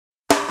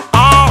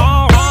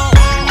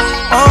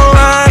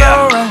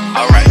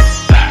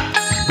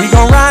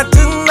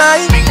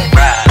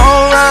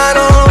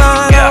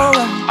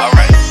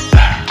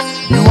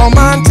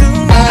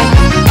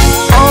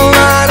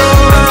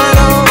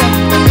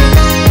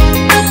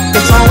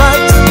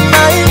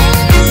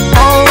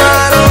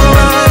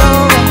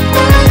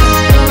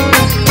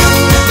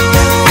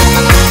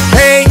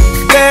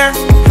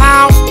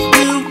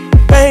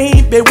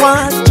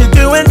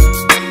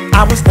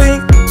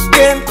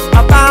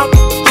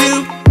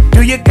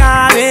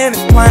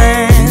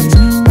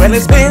Well,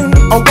 it's been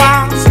a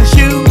while since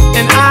you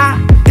and I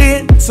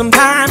did some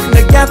time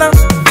together,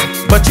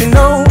 but you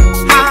know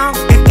how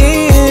it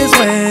is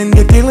when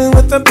you're dealing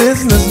with a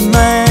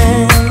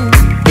businessman.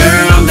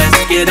 Girl,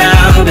 let's get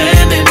out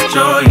and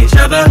enjoy each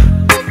other.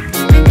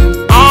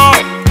 Oh,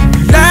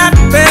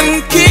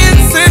 laughing,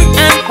 kissing,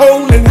 and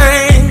holding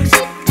hands.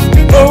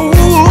 Oh,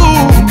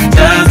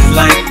 just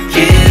like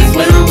kids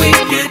when we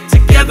get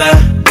together.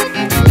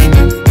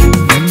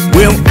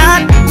 We'll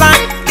act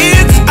like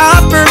it's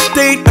our first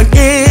date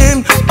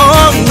again.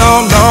 Oh, no,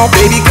 no,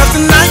 baby, 'cause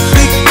tonight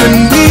we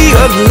can be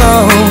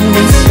alone.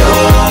 It's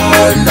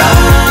your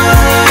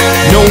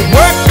night. No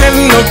work and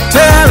no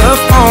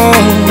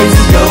telephone. It's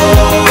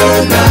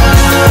your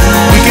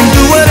night. We can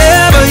do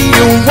whatever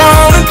you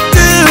wanna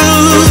do.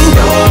 It's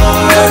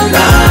your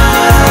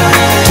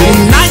night.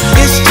 Tonight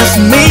it's just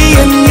me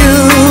and you.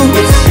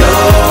 It's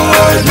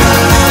your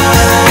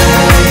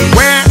night.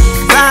 Wear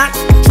that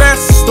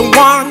dress, the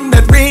one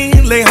that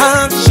really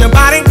hugs your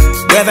body.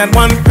 Wear that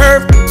one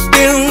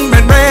perfume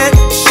and red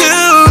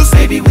shoes.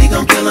 Baby, we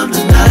gon' kill 'em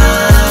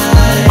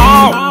tonight.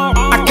 Oh,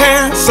 I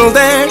canceled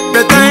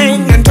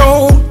everything and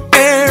told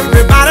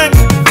everybody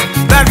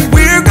that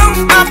we're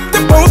gonna have to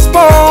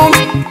postpone.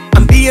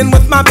 I'm being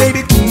with my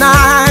baby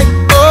tonight.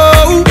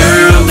 Oh,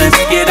 girl, let's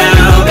get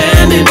out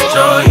and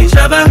enjoy each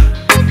other.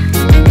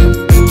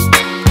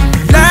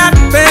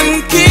 Laughing,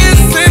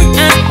 kissing,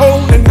 and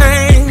holding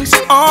hands.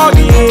 Oh,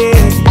 yeah.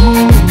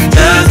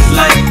 Just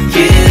like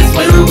kids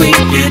when we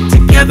get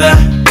together.